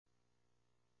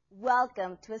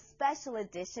Welcome to a special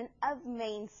edition of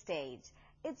Main Stage.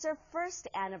 It's our first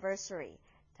anniversary.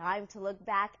 Time to look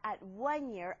back at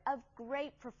 1 year of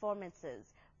great performances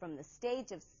from the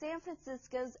stage of San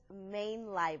Francisco's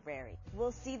main library.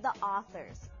 We'll see the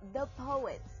authors, the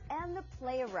poets, and the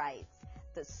playwrights,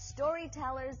 the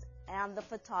storytellers, and the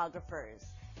photographers.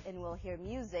 And we'll hear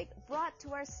music brought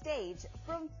to our stage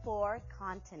from 4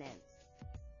 continents.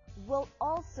 We'll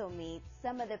also meet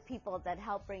some of the people that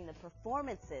help bring the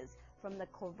performances from the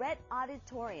Koret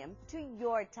Auditorium to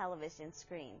your television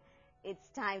screen. It's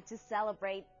time to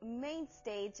celebrate Main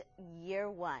Stage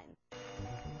Year 1.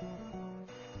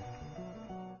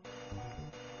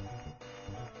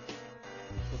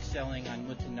 Bookselling on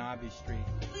Mutanabe Street.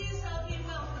 Please help me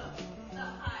welcome the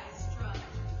High Strung.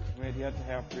 We had yet to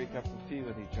have 3 cups of tea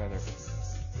with each other.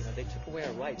 You know, they took away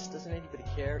our rights. Doesn't anybody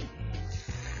care?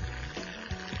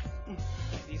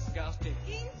 Disgusting.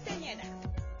 Quinceañera.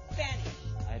 Spanish.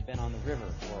 I had been on the river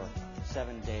for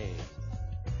 7 days.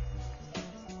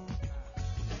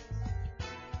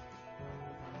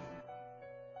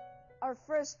 Our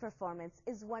first performance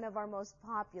is one of our most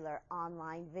popular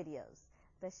online videos.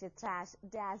 The Shatash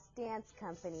Das Dance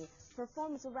Company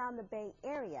performs around the Bay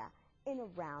Area and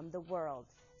around the world,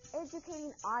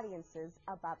 educating audiences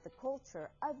about the culture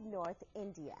of North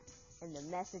India and the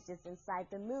messages inside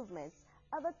the movements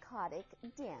of aquatic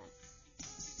dance.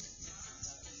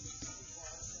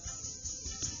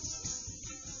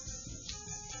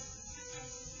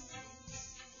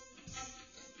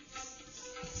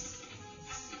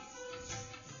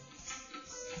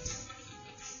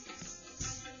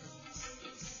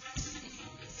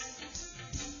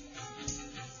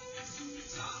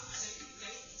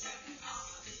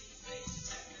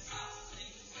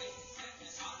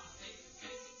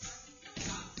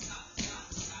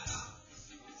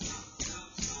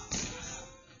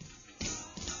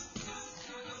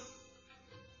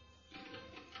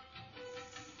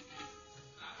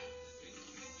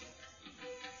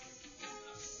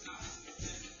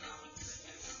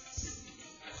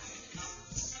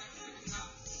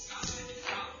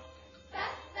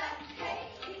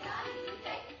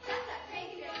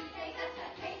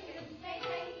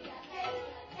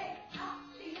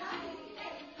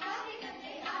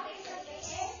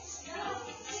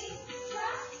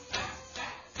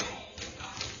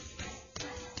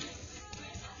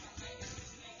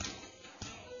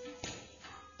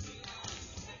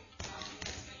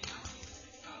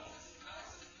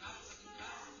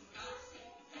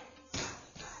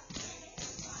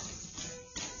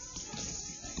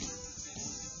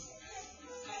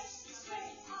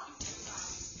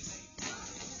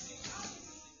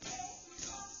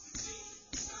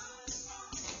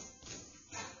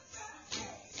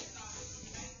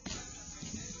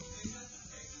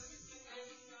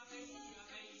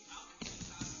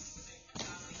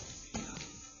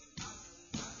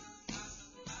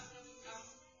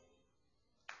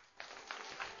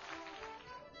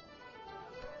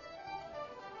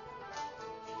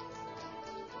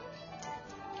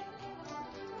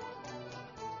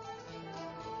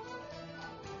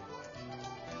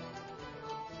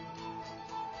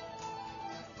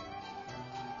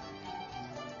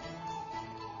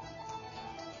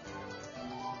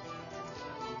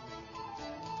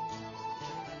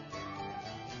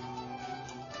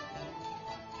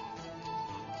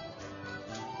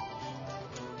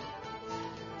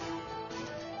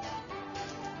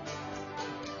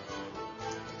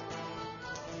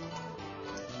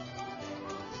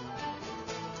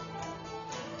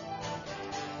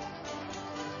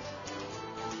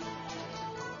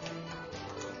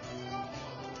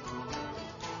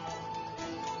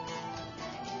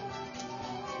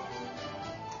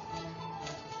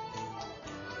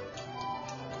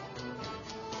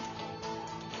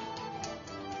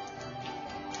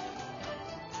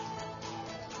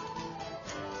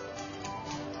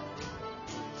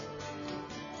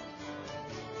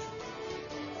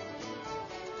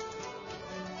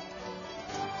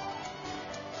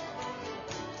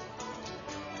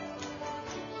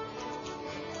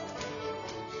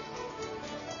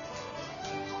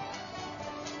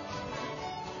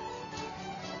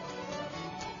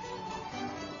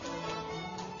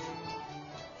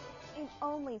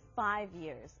 Only 5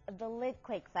 years, the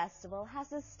Litquake Festival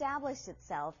has established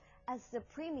itself as the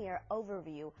premier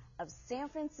overview of San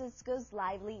Francisco's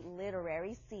lively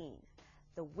literary scene.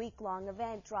 The week-long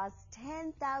event draws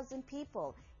 10,000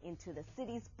 people into the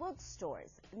city's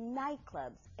bookstores,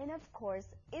 nightclubs, and of course,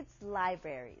 its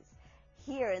libraries.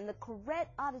 Here in the Koret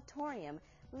Auditorium,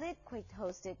 Litquake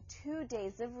hosted 2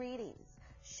 days of readings,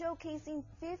 showcasing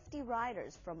 50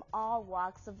 writers from all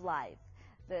walks of life.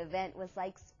 The event was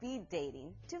like speed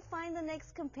dating to find the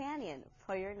next companion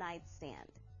for your nightstand.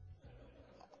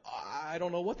 I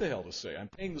don't know what the hell to say. I'm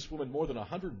paying this woman more than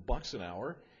 $100 an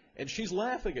hour, and she's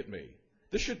laughing at me.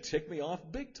 This should tick me off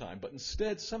big time, but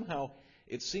instead, somehow,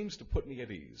 it seems to put me at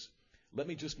ease. Let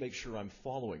me just make sure I'm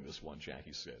following this one,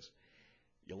 Jackie says.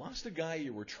 You lost a guy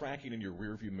you were tracking in your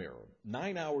rearview mirror.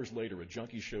 9 hours later, a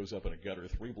junkie shows up in a gutter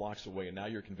 3 blocks away, and now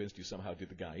you're convinced you somehow did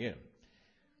the guy in.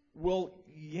 Well,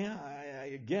 yeah,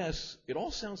 I guess. It all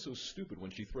sounds so stupid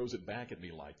when she throws it back at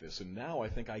me like this, and now I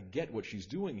think I get what she's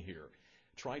doing here,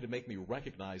 trying to make me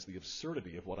recognize the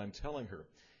absurdity of what I'm telling her.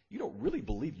 You don't really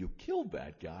believe you killed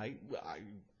that guy? I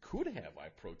could have, I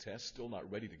protest, still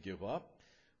not ready to give up.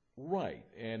 Right,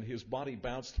 and his body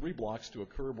bounced 3 blocks to a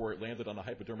curb where it landed on a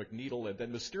hypodermic needle and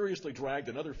then mysteriously dragged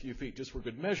another few feet just for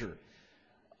good measure.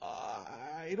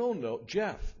 I don't know.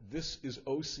 Jeff, this is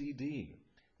OCD.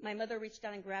 My mother reached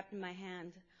out and grabbed my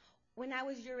hand. When I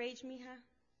was your age, mija,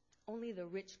 only the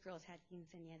rich girls had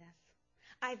quinceañeras.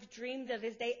 I've dreamed of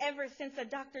this day ever since the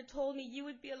doctor told me you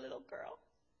would be a little girl.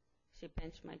 She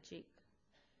pinched my cheek.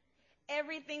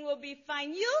 Everything will be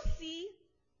fine. You'll see.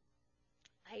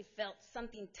 I felt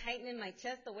something tighten in my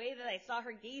chest the way that I saw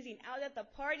her gazing out at the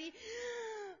party.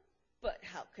 But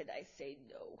how could I say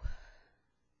no?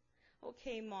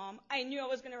 Okay, Mom, I knew I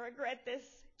was going to regret this.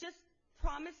 Just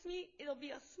promise me it'll be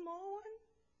a small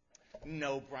one.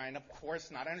 No, Brian, of course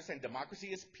not. I understand democracy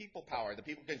is people power. The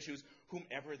people can choose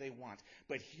whomever they want.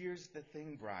 But here's the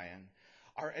thing, Brian.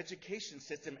 Our education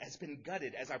system has been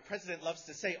gutted. As our president loves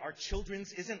to say, our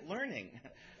children's isn't learning.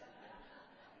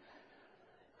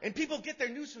 And people get their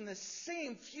news from the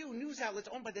same few news outlets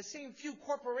owned by the same few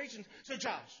corporations. So,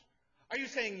 Josh, are you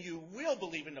saying you will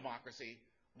believe in democracy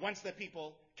once the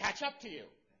people catch up to you?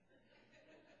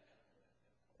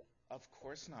 Of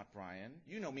course not, Brian.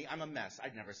 You know me. I'm a mess.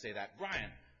 I'd never say that. Brian,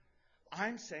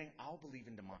 I'm saying I'll believe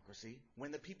in democracy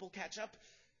when the people catch up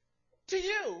to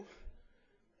you.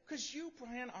 Because you,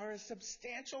 Brian, are a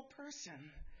substantial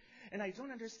person. And I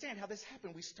don't understand how this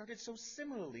happened. We started so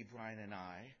similarly, Brian and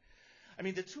I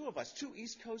mean, the two of us, 2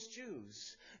 East Coast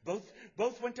Jews,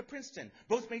 both went to Princeton,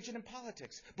 both majored in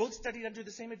politics, both studied under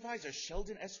the same advisor,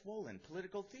 Sheldon S. Wolin,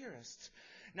 political theorist.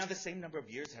 Now, the same number of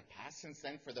years have passed since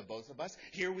then for the both of us.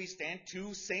 Here we stand,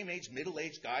 2 same-age,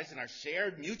 middle-aged guys in our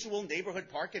shared mutual neighborhood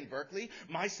park in Berkeley,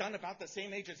 my son about the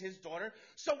same age as his daughter.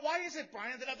 So why is it,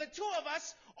 Brian, that of the 2 of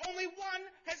us, only one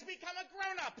has become a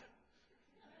grown-up?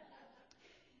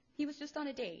 He was just on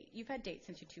a date. You've had dates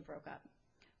since you 2 broke up.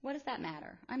 What does that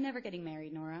matter? I'm never getting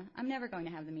married, Nora. I'm never going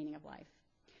to have the meaning of life.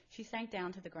 She sank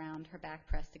down to the ground, her back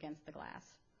pressed against the glass.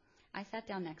 I sat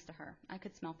down next to her. I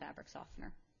could smell fabric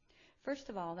softener. First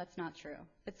of all, that's not true.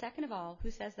 But second of all,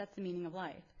 who says that's the meaning of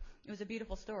life? It was a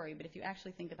beautiful story, but if you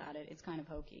actually think about it, it's kind of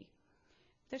hokey.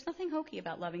 There's nothing hokey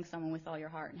about loving someone with all your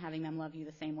heart and having them love you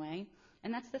the same way.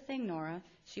 And that's the thing, Nora.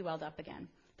 She welled up again.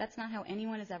 That's not how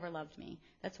anyone has ever loved me.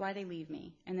 That's why they leave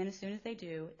me. And then as soon as they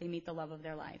do, they meet the love of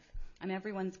their life. I'm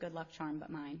everyone's good luck charm but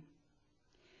mine.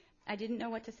 I didn't know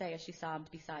what to say as she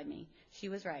sobbed beside me. She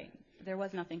was right. There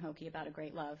was nothing hokey about a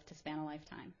great love to span a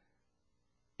lifetime.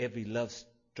 Every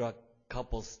love-struck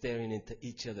couple staring into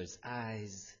each other's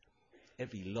eyes.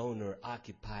 Every loner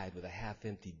occupied with a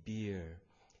half-empty beer.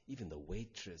 Even the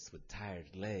waitress with tired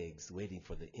legs waiting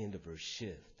for the end of her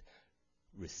shift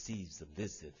receives a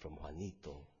visit from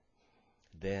Juanito.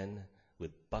 Then,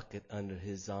 with bucket under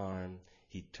his arm,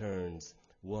 he turns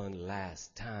one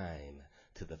last time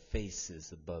to the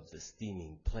faces above the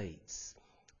steaming plates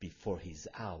before he's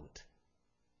out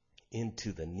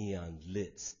into the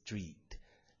neon-lit street,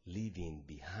 leaving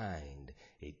behind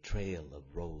a trail of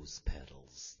rose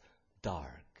petals,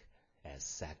 dark as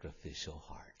sacrificial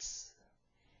hearts.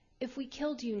 If we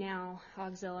killed you now,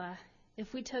 Hogzilla,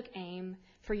 if we took aim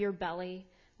for your belly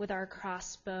with our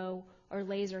crossbow or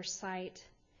laser sight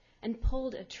and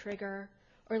pulled a trigger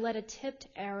or let a tipped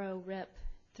arrow rip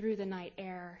through the night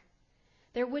air,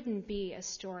 there wouldn't be a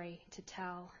story to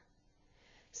tell.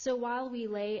 So while we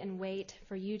lay in wait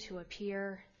for you to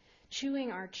appear,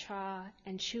 chewing our chaw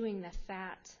and chewing the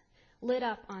fat, lit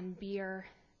up on beer,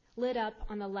 lit up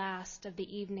on the last of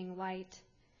the evening light,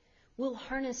 we'll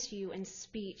harness you in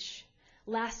speech,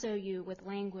 lasso you with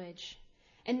language,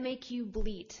 and make you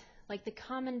bleat like the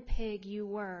common pig you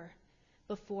were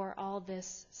before all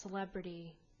this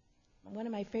celebrity. One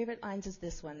of my favorite lines is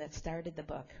this one that started the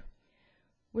book.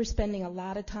 We're spending a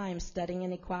lot of time studying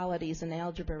inequalities in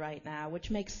algebra right now, which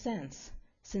makes sense,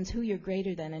 since who you're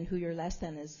greater than and who you're less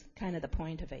than is kind of the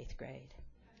point of 8th grade.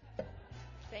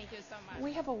 Thank you so much.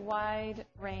 We have a wide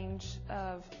range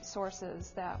of sources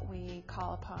that we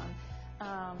call upon.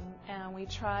 and we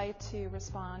try to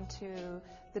respond to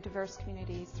the diverse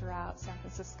communities throughout San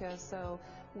Francisco. So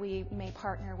we may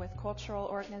partner with cultural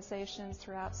organizations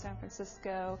throughout San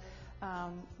Francisco.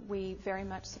 We very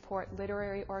much support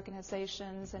literary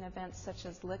organizations and events such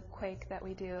as Litquake that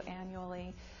we do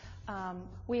annually.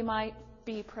 We might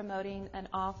be promoting an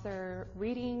author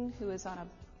reading who is on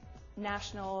a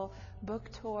national book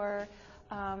tour.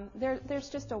 There's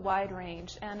just a wide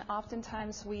range, and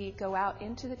oftentimes we go out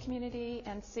into the community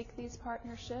and seek these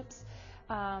partnerships,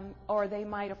 or they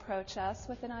might approach us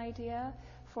with an idea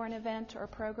for an event or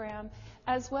program.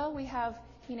 As well, we have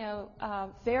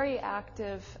very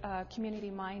active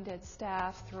community-minded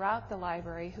staff throughout the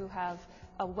library who have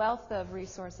a wealth of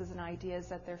resources and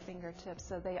ideas at their fingertips,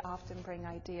 so they often bring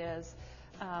ideas,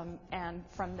 and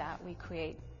from that we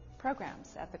create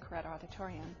programs at the Koret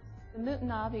Auditorium. The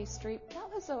Mutanabi Street, that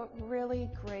was a really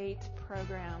great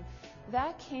program.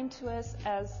 That came to us,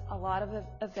 as a lot of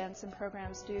events and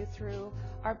programs do, through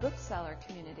our bookseller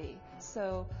community.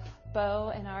 So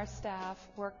Bo and our staff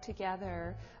worked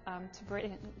together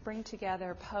to bring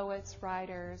together poets,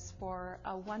 writers for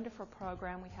a wonderful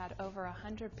program. We had over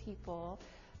 100 people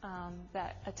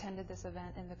that attended this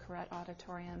event in the Koret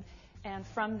Auditorium. And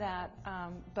from that,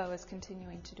 Bo is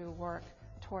continuing to do work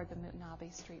toward the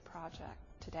Mutanabi Street project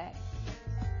today.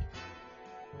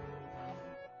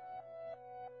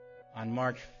 On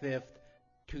March 5th,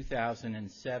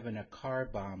 2007, a car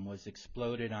bomb was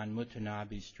exploded on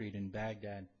Mutanabi Street in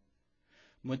Baghdad.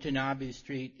 Mutanabi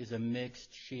Street is a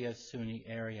mixed Shia-Sunni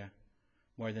area.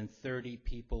 More than 30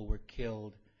 people were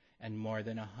killed and more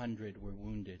than 100 were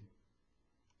wounded.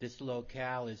 This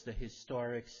locale is the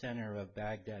historic center of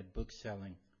Baghdad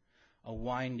bookselling, a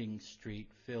winding street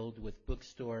filled with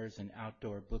bookstores and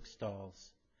outdoor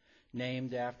bookstalls,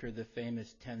 named after the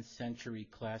famous 10th century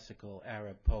classical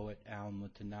Arab poet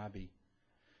al-Mutanabi.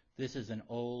 This is an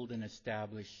old and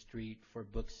established street for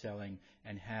bookselling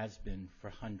and has been for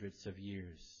hundreds of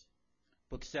years.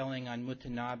 Bookselling on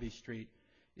Mutanabi Street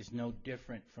is no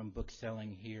different from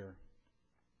bookselling here.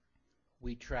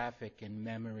 We traffic in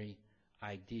memory,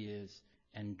 ideas,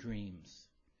 and dreams.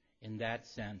 In that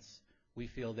sense, we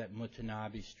feel that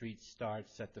Mutanabi Street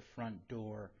starts at the front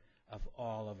door of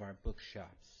all of our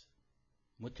bookshops.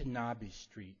 Mutanabi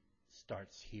Street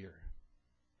starts here.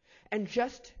 And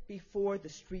just before the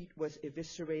street was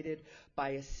eviscerated by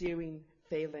a searing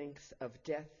phalanx of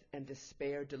death and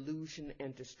despair, delusion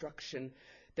and destruction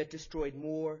that destroyed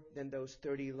more than those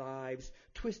 30 lives,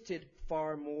 twisted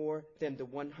far more than the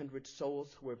 100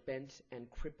 souls who were bent and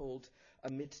crippled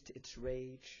amidst its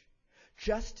rage.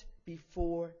 Just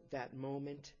before that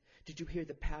moment, did you hear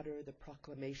the patter, the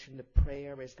proclamation, the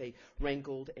prayer as they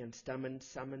wrangled and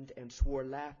summoned and swore,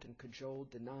 laughed and cajoled,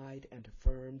 denied and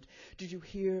affirmed? Did you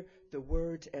hear the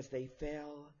words as they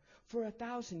fell? For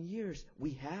 1,000 years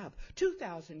we have.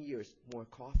 2,000 years. More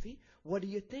coffee? What do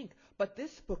you think? But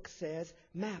this book says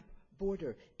map,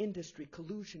 border, industry,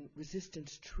 collusion,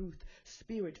 resistance, truth,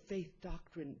 spirit, faith,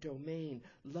 doctrine, domain,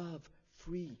 love,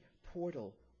 free,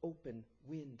 portal, open,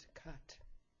 wind, cut.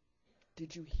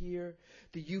 Did you hear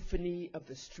the euphony of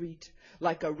the street,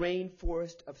 like a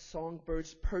rainforest of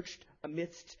songbirds perched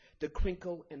amidst the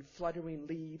crinkle and fluttering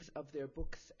leaves of their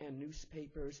books and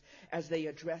newspapers, as they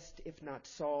addressed, if not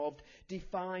solved,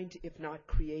 defined, if not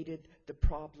created, the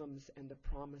problems and the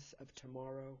promise of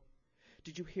tomorrow?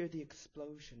 Did you hear the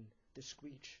explosion, the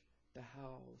screech, the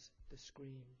howls, the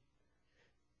scream?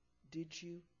 Did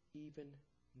you even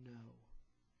know?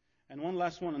 And one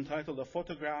last one entitled A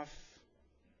Photograph.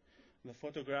 The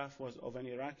photograph was of an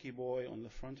Iraqi boy on the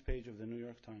front page of the New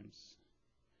York Times.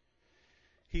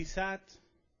 He sat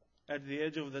at the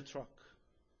edge of the truck,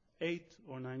 8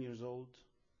 or 9 years old,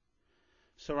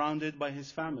 surrounded by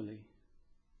his family,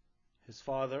 his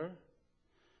father,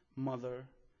 mother,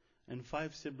 and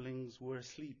 5 siblings were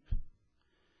asleep.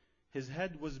 His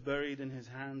head was buried in his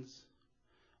hands.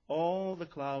 All the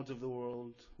clouds of the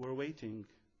world were waiting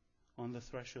on the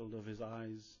threshold of his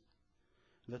eyes.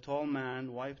 The tall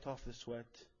man wiped off the sweat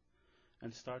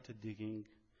and started digging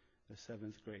the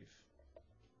 7th grave.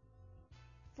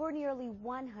 For nearly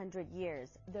 100 years,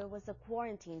 there was a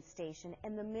quarantine station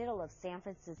in the middle of San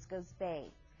Francisco's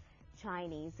Bay.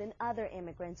 Chinese and other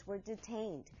immigrants were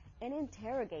detained and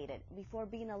interrogated before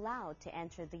being allowed to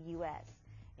enter the U.S.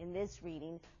 In this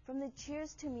reading from the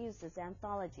Cheers to Muses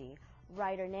anthology,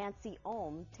 writer Nancy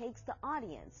Ohm takes the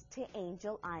audience to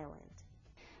Angel Island.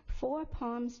 4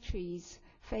 palm trees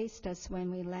faced us when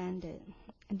we landed.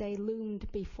 They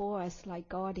loomed before us like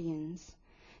guardians.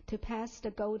 To pass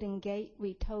the Golden Gate,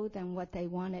 we told them what they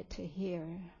wanted to hear.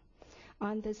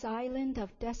 On this island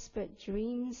of desperate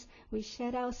dreams, we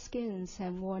shed our skins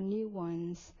and wore new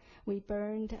ones. We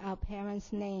burned our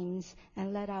parents' names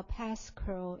and let our past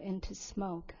curl into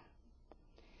smoke.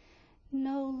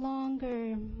 No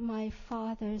longer my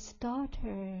father's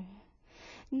daughter,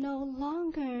 no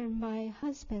longer my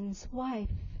husband's wife.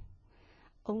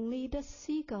 Only the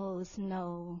seagulls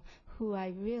know who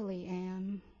I really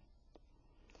am.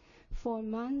 For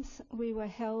months we were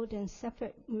held in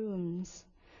separate rooms.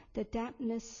 The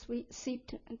dampness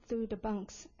seeped through the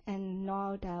bunks and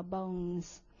gnawed our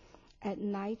bones. At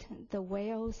night, the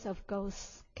wails of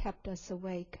ghosts kept us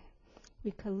awake.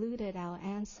 We colluded our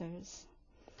answers.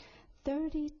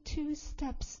 32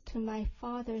 steps to my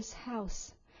father's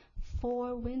house,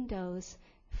 4 windows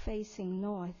facing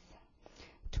north.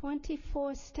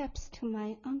 24 steps to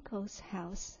my uncle's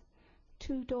house,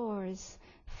 2 doors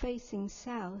facing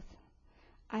south.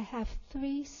 I have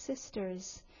 3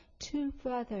 sisters, 2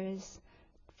 brothers,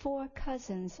 4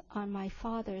 cousins on my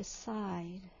father's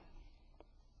side.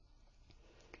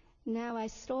 Now I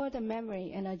store the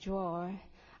memory in a drawer,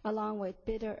 along with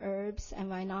bitter herbs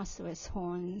and rhinoceros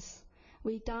horns.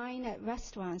 We dine at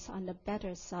restaurants on the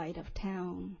better side of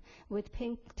town, with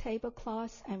pink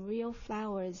tablecloths and real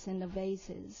flowers in the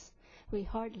vases. We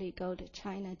hardly go to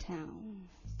Chinatown.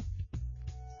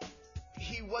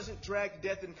 He wasn't dragged to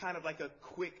death in kind of like a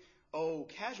quick,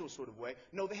 casual sort of way.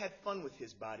 No, they had fun with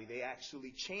his body. They actually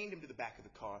chained him to the back of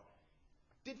the car,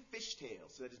 did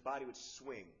fishtails so that his body would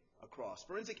swing across.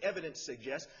 Forensic evidence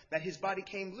suggests that his body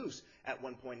came loose at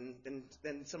one point, and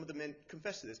then some of the men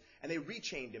confessed to this, and they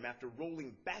rechained him after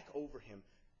rolling back over him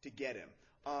to get him.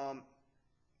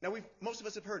 Now, most of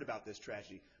us have heard about this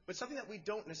tragedy, but something that we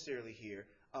don't necessarily hear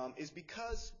is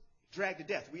because dragged to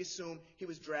death, we assume he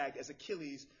was dragged as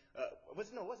Achilles. It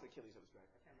wasn't Achilles that was dragged.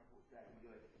 I can't remember who was dragged.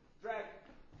 Dragged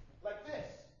like this.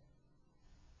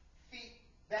 Feet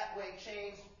that way,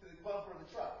 chains to the bumper of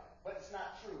the truck. But it's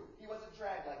not true. He wasn't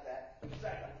dragged like that. He was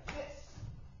dragged like this.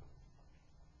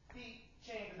 Feet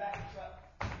chained to the back of the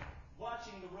truck,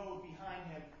 watching the road behind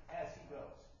him as he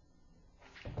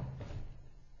goes.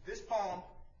 This poem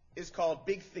is called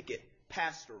Big Thicket,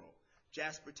 Pastoral,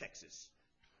 Jasper, Texas.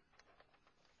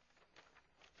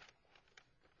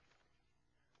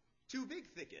 To Big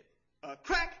Thicket, a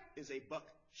crack is a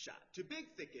buck shot. To Big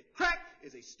Thicket, crack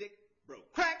is a stick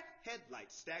broke. Crack,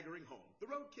 headlights staggering home. The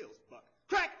road kills buck.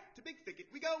 Crack, to Big Thicket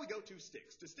we go 2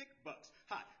 sticks. To stick bucks,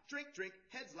 hot, drink,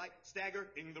 heads light, stagger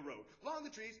in the road. Along the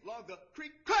trees, along the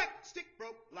creek, crack, stick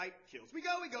broke, light kills. We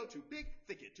go to Big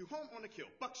Thicket, to home on a kill.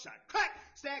 Buckshot, crack,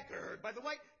 staggered by the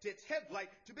white tits, headlight,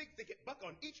 to Big Thicket, buck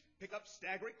on each pickup,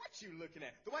 staggering. What you looking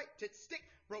at? The white tits, stick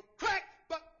broke, crack,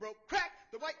 buck broke, crack,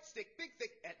 the white stick, Big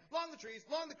Thicket, along the trees,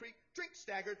 along the creek, drink,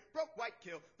 staggered, broke, white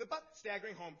kill, the buck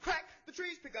staggering home, crack, the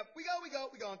trees pick up, we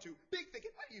gone to Big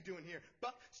Thicket. What are you doing here?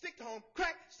 Buck, stick to home,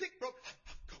 crack, stick broke,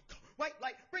 go, white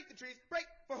light, break the trees, break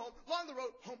for home, along the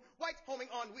road, home, white's homing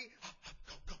on, we,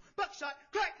 go, buckshot,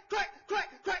 crack,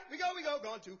 we go,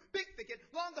 gone to Big Thicket,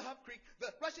 along the Huff Creek,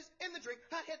 the rushes in the drink,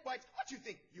 hot head whites, what you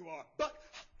think you are? Buck,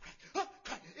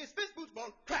 crack, his fist boots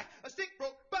bone, crack, a stick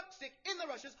broke, buck stick in the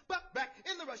rushes, buck back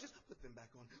in the rushes, put them back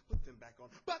on,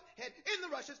 buck head in the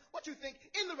rushes, what you think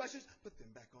in the rushes, put them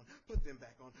back on,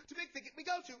 to Big Thicket we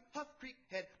go to, Huff Creek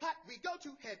head, hot, we go to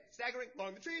head, staggering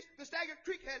along the trees, the stagger,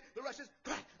 creek head, the rushes,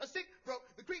 crack, a stick broke,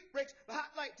 the creek breaks, the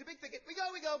hot light, to Big Thicket we go,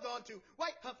 gone to,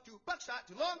 White Huff to Buckshot,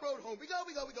 to Long Road home, we go,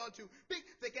 to Big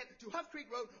Thicket, to Huff Creek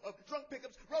Road, of drunk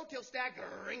pickups, roadkill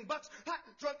staggering bucks, hot,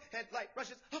 drunk, headlight,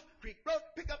 rushes, Huff Creek Road,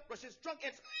 pickup, rushes, drunk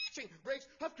and screeching, brakes,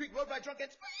 Huff Creek Road by drunk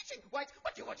and screeching, whites,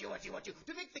 what you,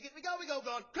 to Big Thicket we go,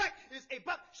 gone, crack, is a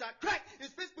buckshot, crack, is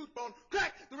fist boot bone,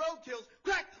 crack, the road kills,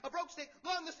 crack, a broke stick,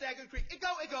 along the staggered creek, it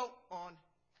go, on.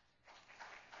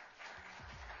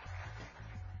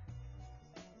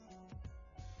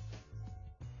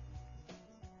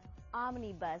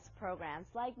 Omnibus programs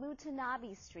like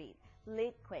Mutanabe Street,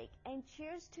 Litquake, and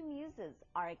Cheers to Muses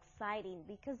are exciting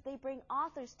because they bring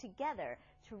authors together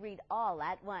to read all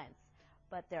at once.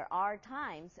 But there are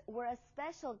times where a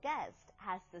special guest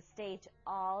has the stage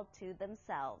all to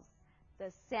themselves.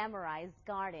 The Samurai's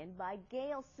Garden by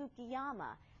Gail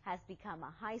Tsukiyama has become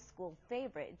a high school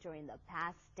favorite during the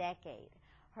past decade.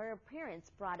 Her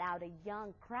appearance brought out a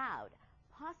young crowd,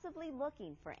 possibly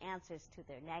looking for answers to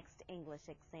their next English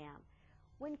exam.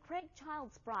 When Craig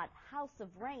Childs brought House of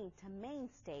Rain to main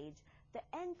stage, the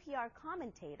NPR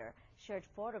commentator shared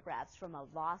photographs from a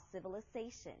lost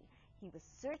civilization. He was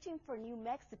searching for New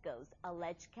Mexico's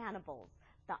alleged cannibals,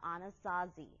 the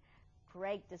Anasazi.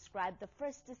 Craig described the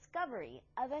first discovery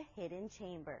of a hidden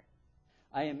chamber.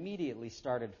 I immediately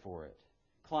started for it,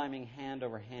 climbing hand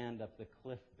over hand up the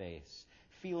cliff base,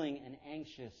 feeling an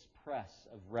anxious press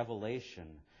of revelation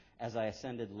as I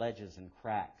ascended ledges and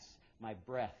cracks. My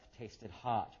breath tasted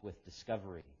hot with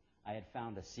discovery. I had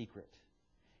found a secret.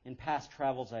 In past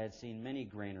travels, I had seen many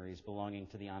granaries belonging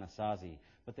to the Anasazi,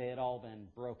 but they had all been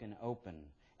broken open,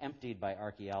 emptied by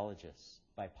archaeologists,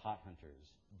 by pot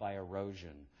hunters, by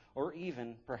erosion, or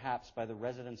even, perhaps, by the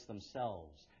residents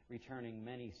themselves, returning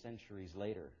many centuries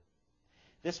later.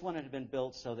 This one had been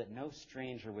built so that no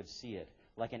stranger would see it,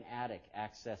 like an attic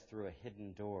accessed through a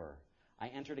hidden door. I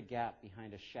entered a gap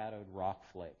behind a shadowed rock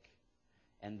flake,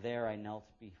 and there I knelt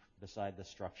beside the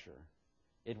structure.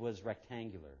 It was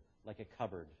rectangular, like a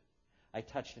cupboard. I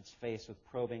touched its face with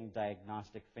probing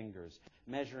diagnostic fingers,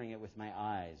 measuring it with my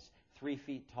eyes, 3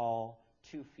 feet tall,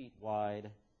 2 feet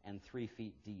wide, and 3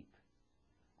 feet deep.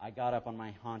 I got up on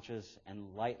my haunches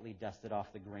and lightly dusted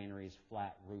off the granary's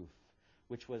flat roof,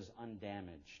 which was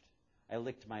undamaged. I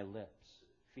licked my lips,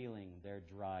 feeling their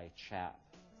dry chaff.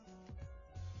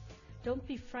 "Don't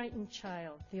be frightened,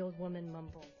 child," the old woman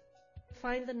mumbled.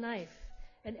 "Find the knife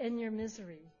and end your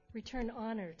misery. Return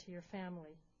honor to your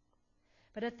family."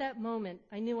 But at that moment,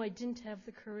 I knew I didn't have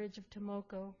the courage of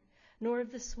Tomoko, nor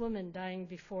of this woman dying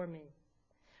before me.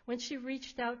 When she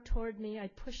reached out toward me, I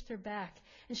pushed her back,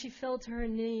 and she fell to her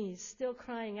knees, still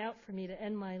crying out for me to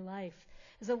end my life,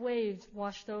 as a wave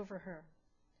washed over her.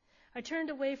 I turned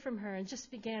away from her and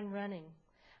just began running.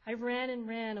 I ran and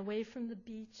ran away from the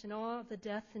beach and all of the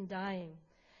death and dying.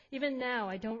 Even now,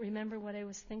 I don't remember what I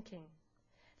was thinking.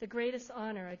 The greatest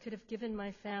honor I could have given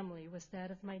my family was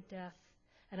that of my death,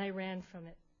 and I ran from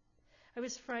it. I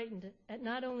was frightened at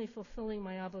not only fulfilling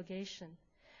my obligation,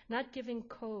 not giving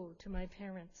ko to my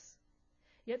parents,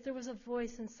 yet there was a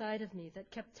voice inside of me that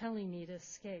kept telling me to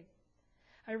escape.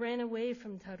 I ran away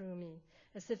from Tarumi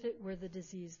as if it were the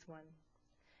diseased one.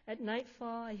 At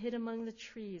nightfall, I hid among the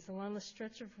trees along the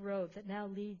stretch of road that now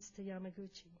leads to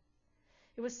Yamaguchi.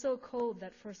 It was so cold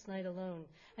that first night alone,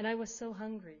 and I was so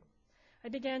hungry. I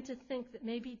began to think that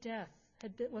maybe death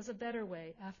was a better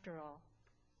way after all.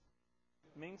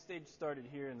 Main Stage started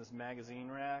here in this magazine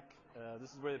rack.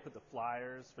 This is where they put the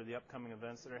flyers for the upcoming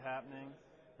events that are happening.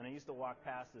 And I used to walk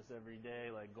past this every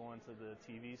day, like going to the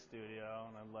TV studio,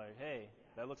 and I'm like, hey,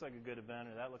 that looks like a good event,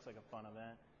 or that looks like a fun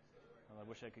event. I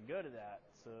wish I could go to that.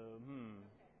 So,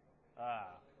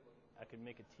 I could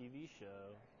make a TV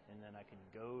show, and then I could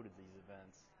go to these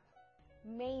events.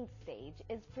 Main Stage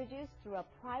is produced through a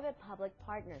private-public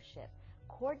partnership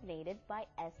coordinated by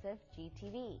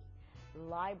SFGTV.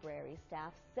 Library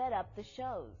staff set up the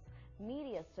shows.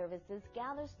 Media Services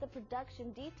gathers the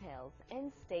production details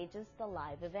and stages the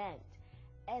live event.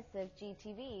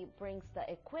 SFGTV brings the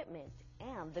equipment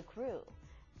and the crew.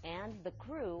 And the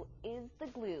crew is the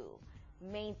glue.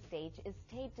 Main Stage is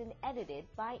taped and edited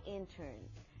by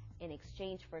interns in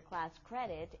exchange for class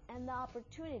credit and the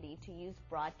opportunity to use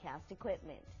broadcast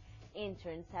equipment.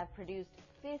 Interns have produced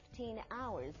 15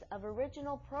 hours of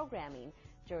original programming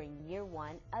during year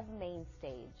 1 of Main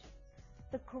Stage.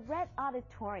 The Corette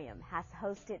Auditorium has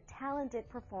hosted talented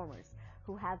performers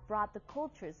who have brought the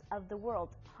cultures of the world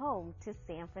home to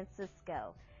San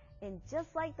Francisco. And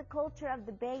just like the culture of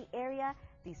the Bay Area,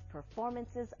 these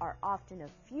performances are often a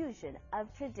fusion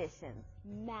of traditions.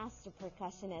 Master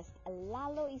percussionist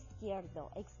Lalo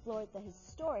Izquierdo explored the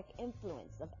historic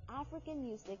influence of African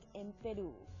music in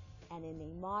Peru. And in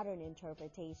a modern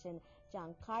interpretation,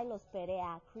 Giancarlos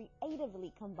Perea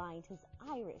creatively combined his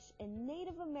Irish and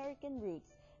Native American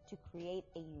roots to create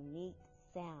a unique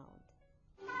sound.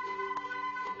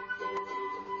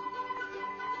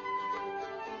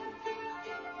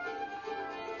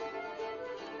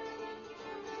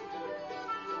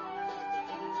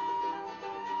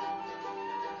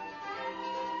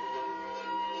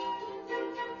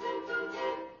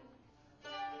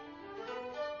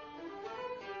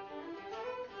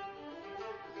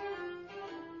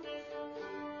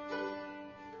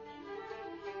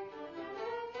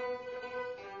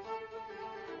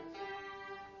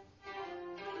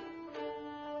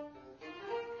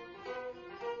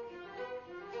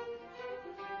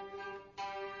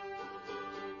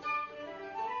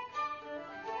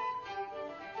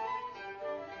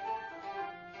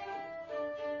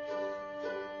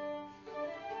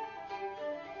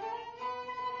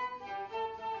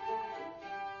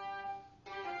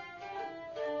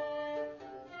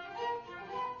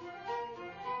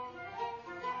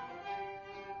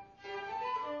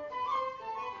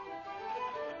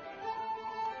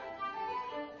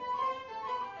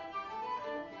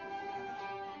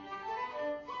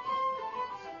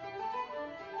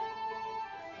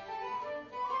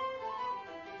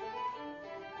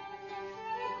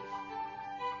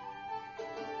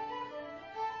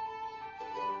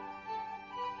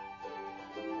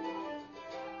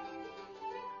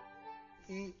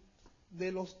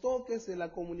 de los toques, de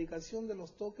la comunicación de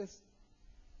los toques,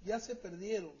 ya se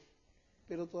perdieron,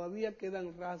 pero todavía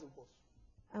quedan rasgos.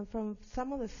 And from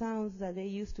some of the sounds that they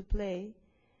used to play,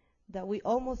 that we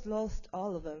almost lost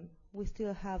all of them, we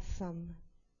still have some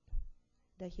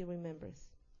that he remembers.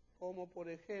 Como por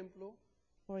ejemplo,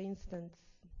 For instance,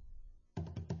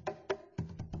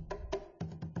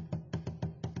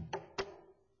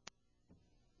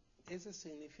 ese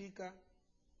significa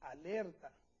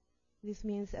alerta. this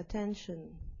means attention,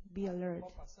 be alert. Va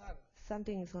a pasar.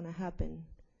 Something is going to happen.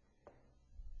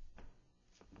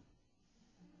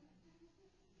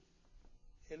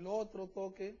 El otro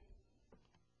toque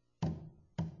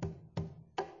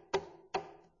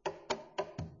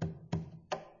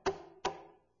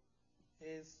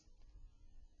es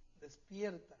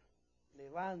despierta,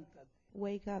 levántate.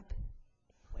 Wake up.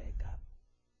 Wake up,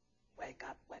 wake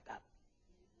up, wake up.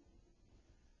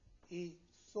 Y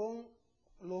son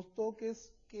los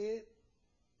toques que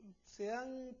se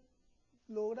han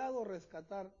logrado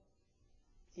rescatar,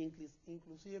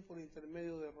 inclusive por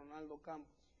intermedio de Ronaldo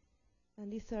Campos.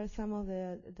 And these are some of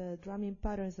the drumming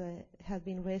patterns that have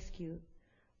been rescued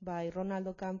by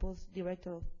Ronaldo Campos,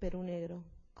 director of Perú Negro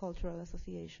Cultural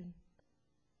Association.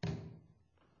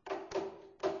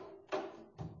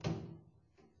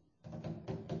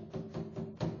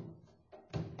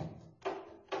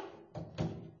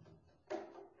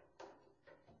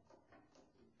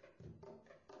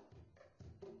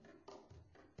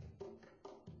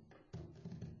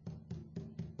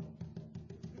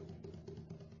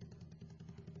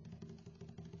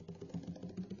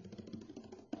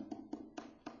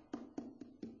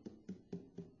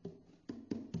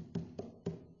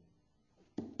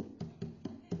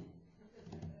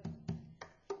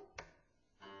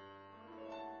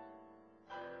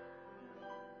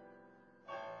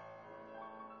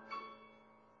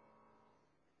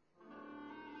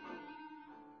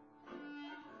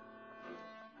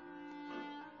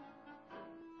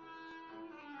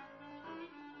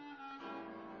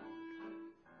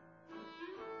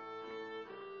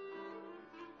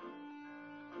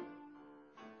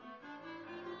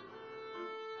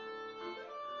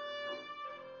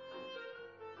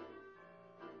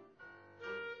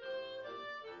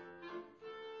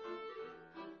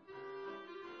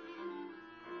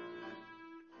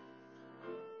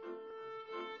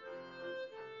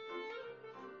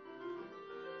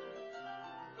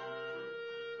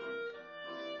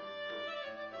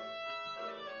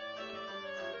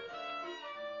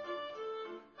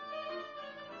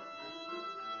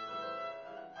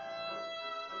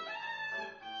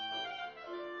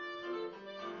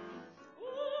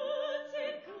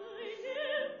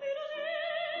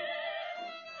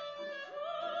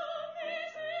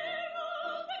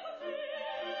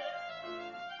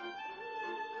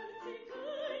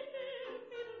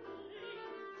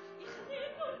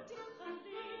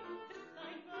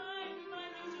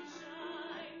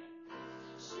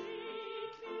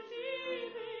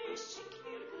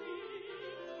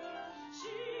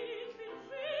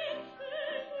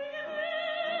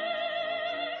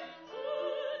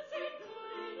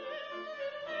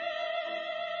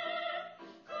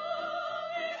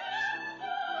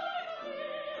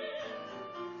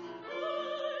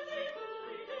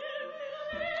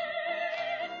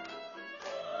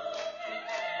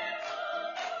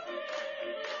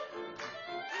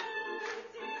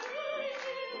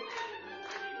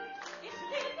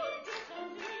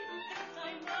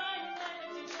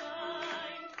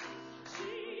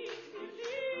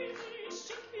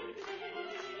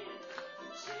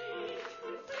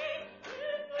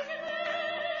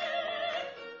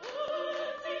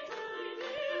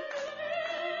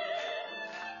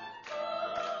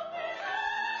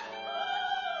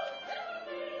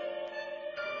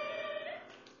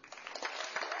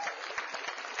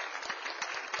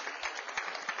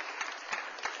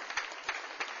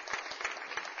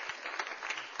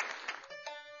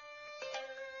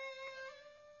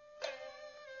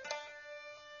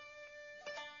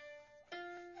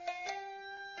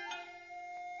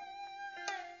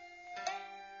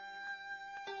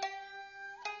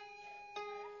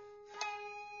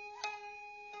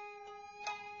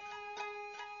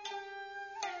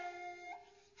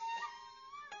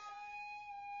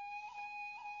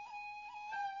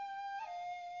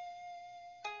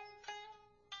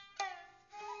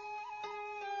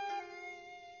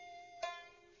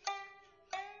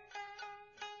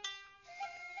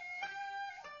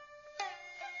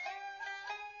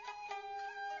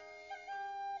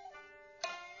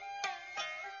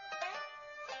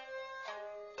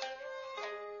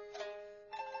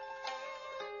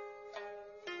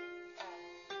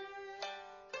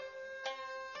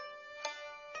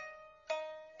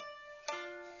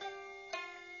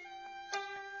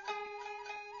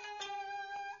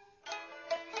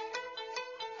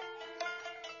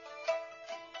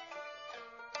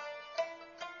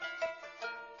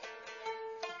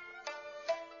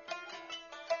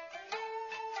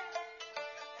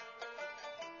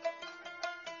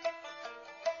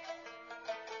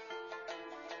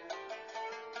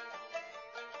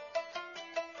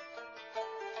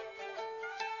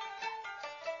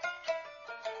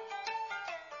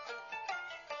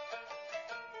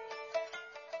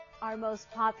 Our most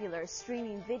popular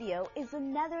streaming video is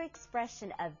another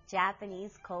expression of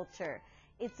Japanese culture.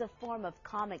 It's a form of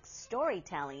comic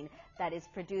storytelling that is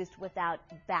produced without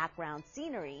background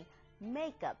scenery,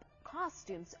 makeup,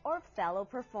 costumes, or fellow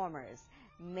performers.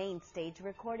 Mainstage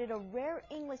recorded a rare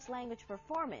English language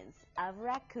performance of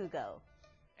Rakugo.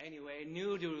 Anyway,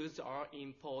 noodles are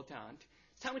important.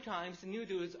 Sometimes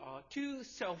noodles are too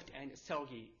soft and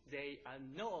soggy. They are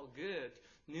no good.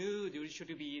 Noodles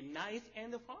should be nice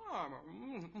and firm.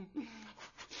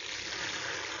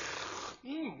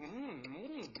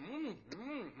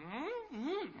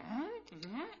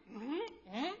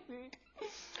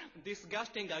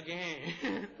 Disgusting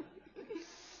again.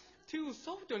 Too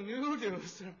soft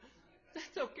noodles.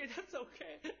 That's okay, that's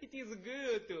okay. It is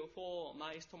good for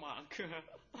my stomach.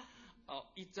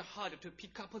 It's hard to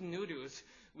pick up noodles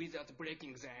without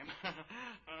breaking them.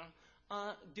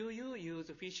 Do you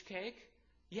use fish cake?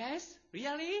 Yes?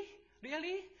 Really?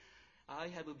 Really? I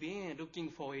have been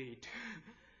looking for it.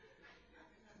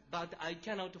 But I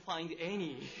cannot find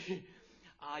any.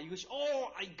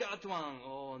 Oh, I got one.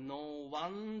 Oh, no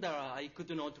wonder I could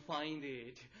not find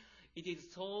it. It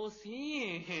is so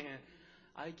thin.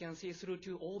 I can see through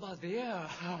to over there.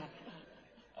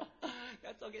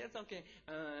 That's okay, that's okay.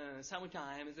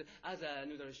 Sometimes other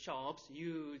noodle shops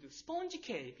use sponge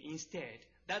cake instead.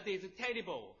 That is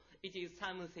terrible. It is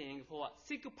something for a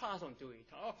sick person to eat.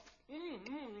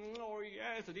 Oh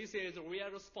yes, this is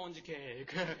real sponge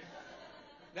cake.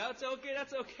 That's okay,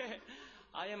 that's okay.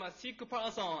 I am a sick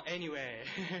person anyway.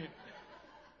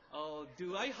 Oh,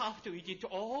 do I have to eat it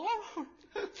all?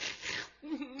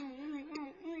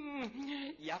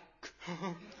 Yuck.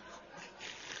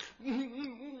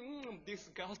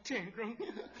 Disgusting.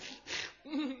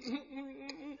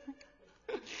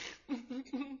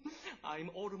 I'm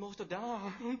almost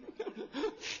done.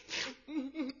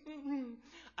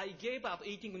 I gave up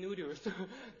eating noodles.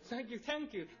 Thank you,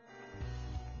 thank you.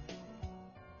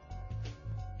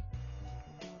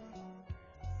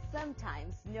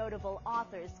 Sometimes notable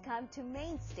authors come to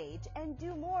Mainstage and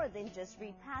do more than just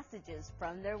read passages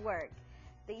from their work.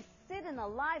 They sit in a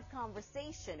live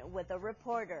conversation with a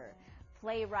reporter.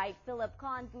 Playwright Philip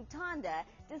Kahn Butanda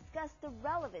discussed the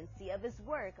relevancy of his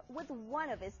work with one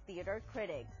of his theater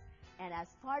critics. And as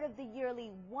part of the yearly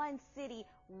One City,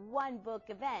 One Book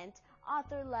event,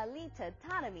 author Lalita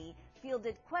Tanami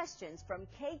fielded questions from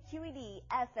KQED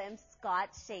FM Scott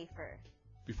Schaefer.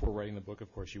 Before writing the book,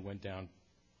 of course, you went down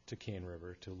to Cane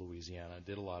River, to Louisiana,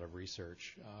 did a lot of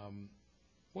research.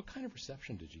 What kind of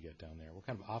reception did you get down there? What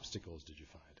kind of obstacles did you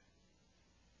find?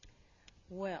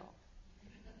 Well,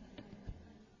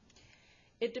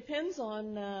 it depends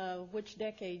on which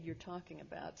decade you're talking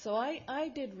about. So I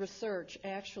did research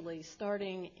actually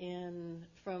starting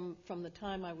from the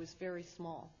time I was very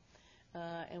small.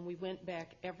 And we went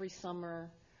back every summer,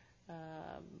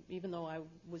 even though I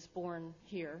was born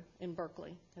here in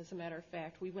Berkeley, as a matter of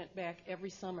fact. We went back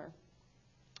every summer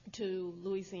to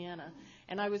Louisiana.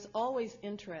 And I was always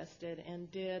interested and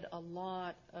did a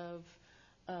lot of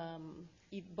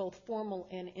both formal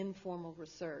and informal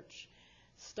research,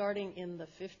 starting in the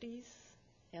 50s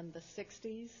and the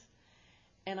 60s.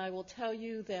 And I will tell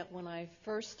you that when I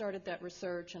first started that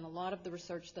research, and a lot of the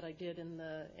research that I did in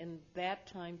that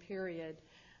time period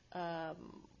I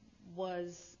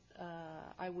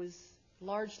was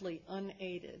largely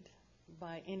unaided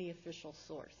by any official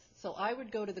source. So I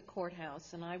would go to the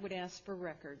courthouse and I would ask for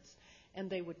records, and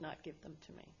they would not give them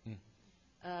to me.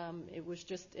 It was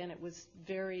just, and it was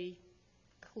very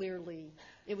clear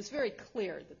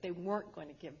that they weren't going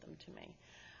to give them to me.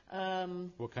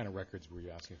 What kind of records were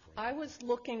you asking for? I was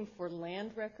looking for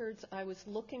land records. I was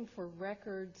looking for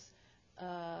records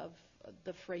of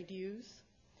the Freydeus.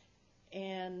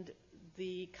 And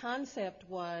the concept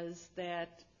was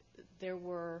that there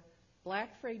were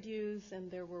black Freydeus and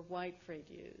there were white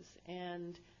Freydeus.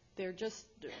 And there just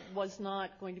was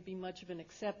not going to be much of an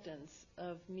acceptance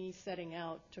of me setting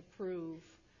out to prove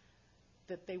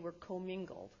that they were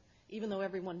commingled, even though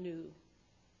everyone knew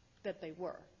that they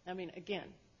were. I mean,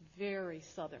 again, very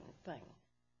Southern thing.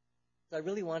 I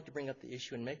really wanted to bring up the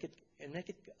issue and make it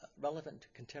relevant to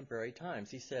contemporary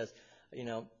times. He says,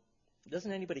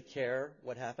 doesn't anybody care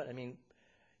what happened? I mean,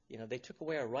 they took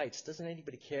away our rights. Doesn't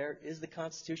anybody care? Is the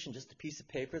Constitution just a piece of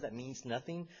paper that means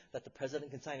nothing, that the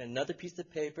president can sign another piece of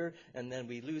paper and then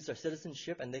we lose our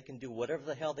citizenship and they can do whatever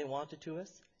the hell they wanted to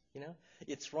us?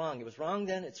 It's wrong. It was wrong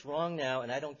then, it's wrong now,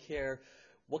 and I don't care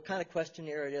what kind of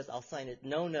questionnaire it is. I'll sign it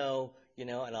no, and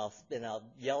I'll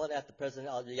yell it at the president.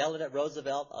 I'll yell it at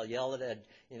Roosevelt. I'll yell it at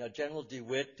General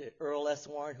DeWitt, Earl S.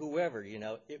 Warren, whoever.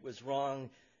 It was wrong,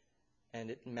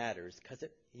 and it matters because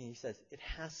he says it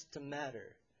has to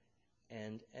matter.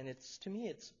 And it's, to me,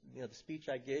 it's, you know, the speech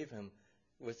I gave him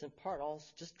was in part also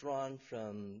just drawn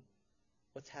from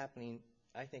what's happening,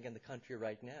 I think, in the country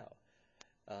right now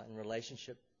in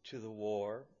relationship to the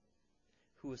war,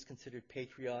 who is considered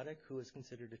patriotic, who is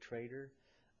considered a traitor.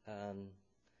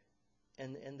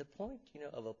 And the point, you know,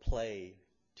 of a play,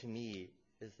 to me,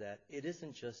 is that it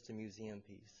isn't just a museum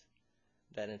piece.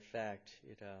 That, in fact,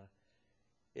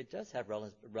 it does have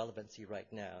relevancy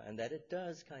right now, and that it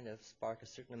does kind of spark a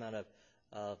certain amount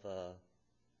of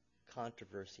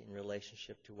controversy in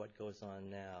relationship to what goes on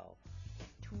now.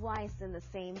 Twice in the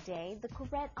same day, the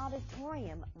Koret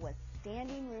Auditorium was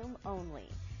standing room only.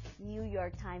 New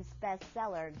York Times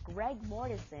bestseller Greg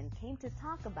Mortison came to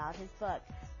talk about his book,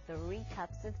 3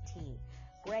 Cups of Tea.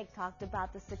 Greg talked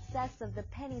about the success of the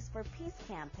Pennies for Peace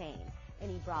campaign, and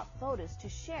he brought photos to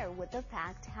share with the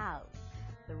packed house.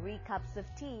 3 Cups of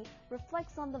Tea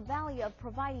reflects on the value of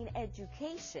providing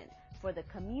education for the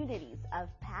communities of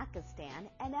Pakistan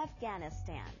and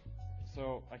Afghanistan.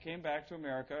 So I came back to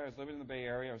America. I was living in the Bay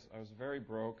Area. I was very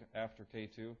broke after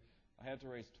K2. I had to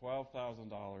raise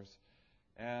 $12,000,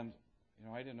 and you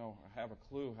know, I didn't have a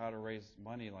clue how to raise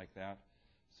money like that.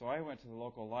 So I went to the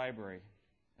local library.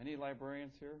 Any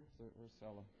librarians here? Where's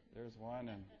Stella? There's one,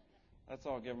 and let's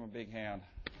all give them a big hand.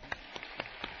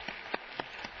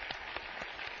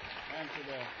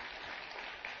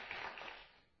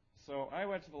 So I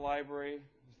went to the library,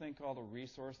 this thing called a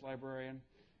resource librarian,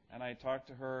 and I talked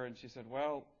to her, and she said,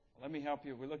 well, let me help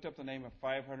you. We looked up the name of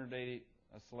 580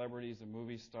 celebrities and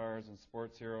movie stars and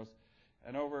sports heroes,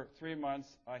 and over 3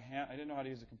 months, I didn't know how to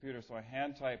use a computer, so I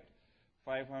hand-typed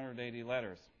 580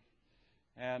 letters.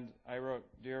 And I wrote,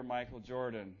 Dear Michael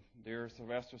Jordan, Dear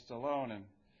Sylvester Stallone,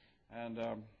 and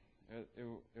it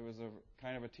was a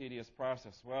kind of a tedious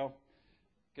process. Well,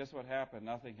 guess what happened?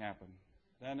 Nothing happened.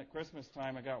 Then at Christmas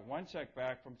time, I got one check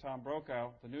back from Tom Brokaw,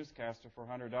 the newscaster, for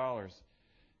 $100.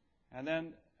 And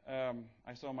then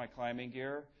I sold my climbing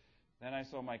gear. Then I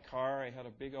sold my car. I had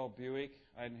a big old Buick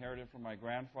I inherited from my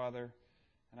grandfather,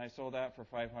 and I sold that for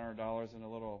 $500 in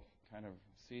a little kind of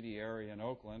seedy area in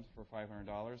Oakland for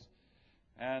 $500.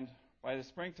 And by the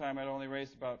springtime, I'd only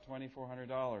raised about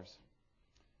 $2,400.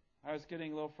 I was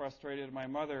getting a little frustrated. My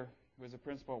mother, who was a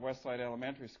principal at Westside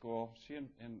Elementary School, she in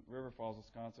River Falls,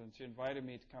 Wisconsin, she invited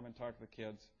me to come and talk to the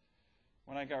kids.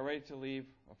 When I got ready to leave,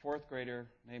 a 4th grader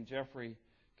named Jeffrey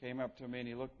came up to me, and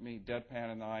he looked me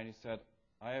deadpan in the eye, and he said,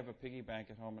 I have a piggy bank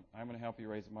at home, and I'm going to help you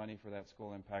raise money for that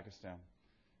school in Pakistan.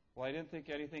 Well, I didn't think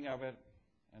anything of it,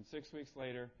 and 6 weeks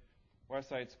later,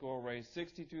 Westside School raised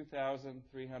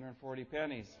 62,340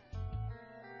 pennies.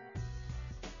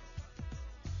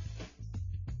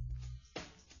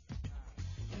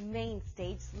 Main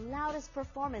Stage's loudest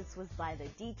performance was by the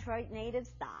Detroit natives,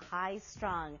 the High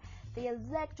Strung. They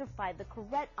electrified the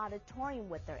Koret Auditorium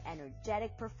with their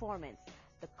energetic performance.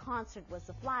 The concert was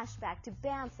a flashback to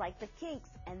bands like the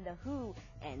Kinks and the Who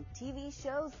and TV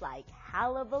shows like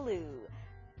Hullabaloo.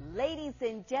 Ladies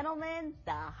and gentlemen,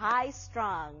 the High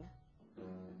Strung.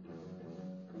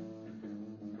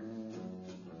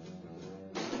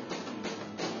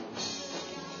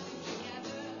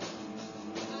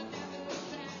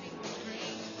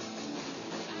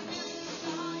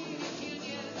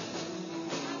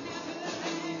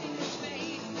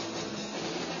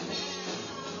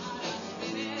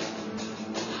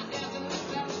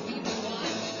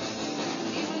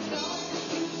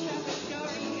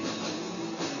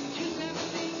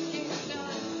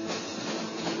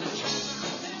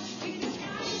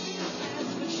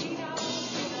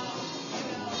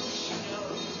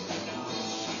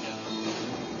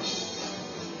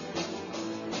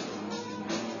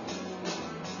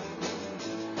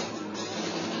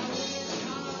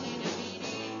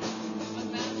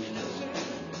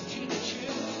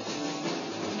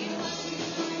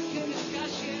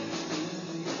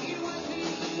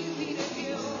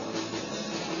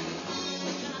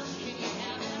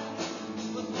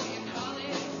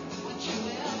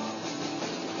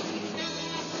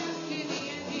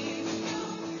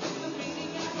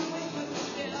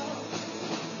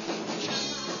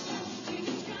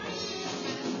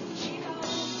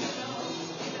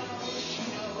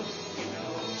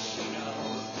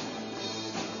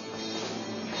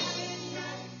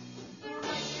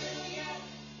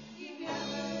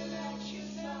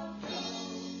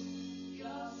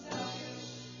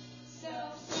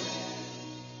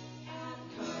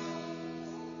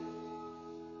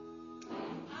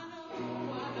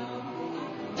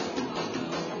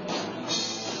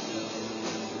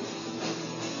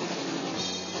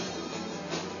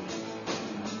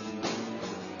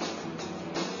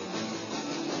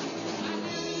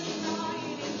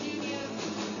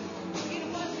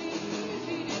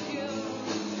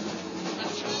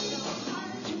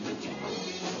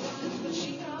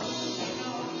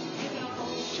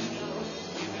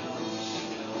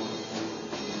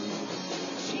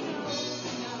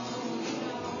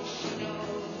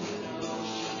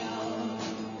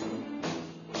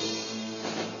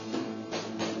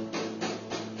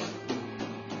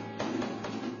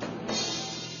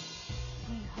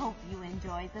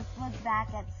 enjoyed this look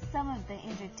back at some of the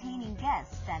entertaining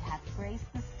guests that have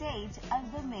graced the stage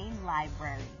of the main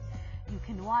library. You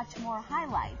can watch more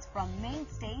highlights from Main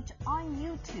Stage on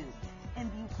YouTube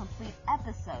and view complete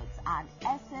episodes on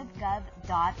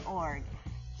sfgov.org.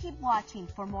 Keep watching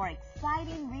for more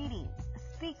exciting readings,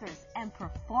 speakers, and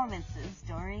performances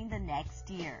during the next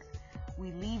year.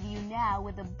 We leave you now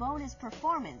with a bonus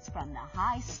performance from the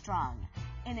High Strung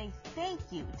and a thank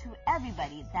you to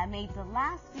everybody that made the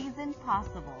last season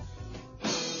possible.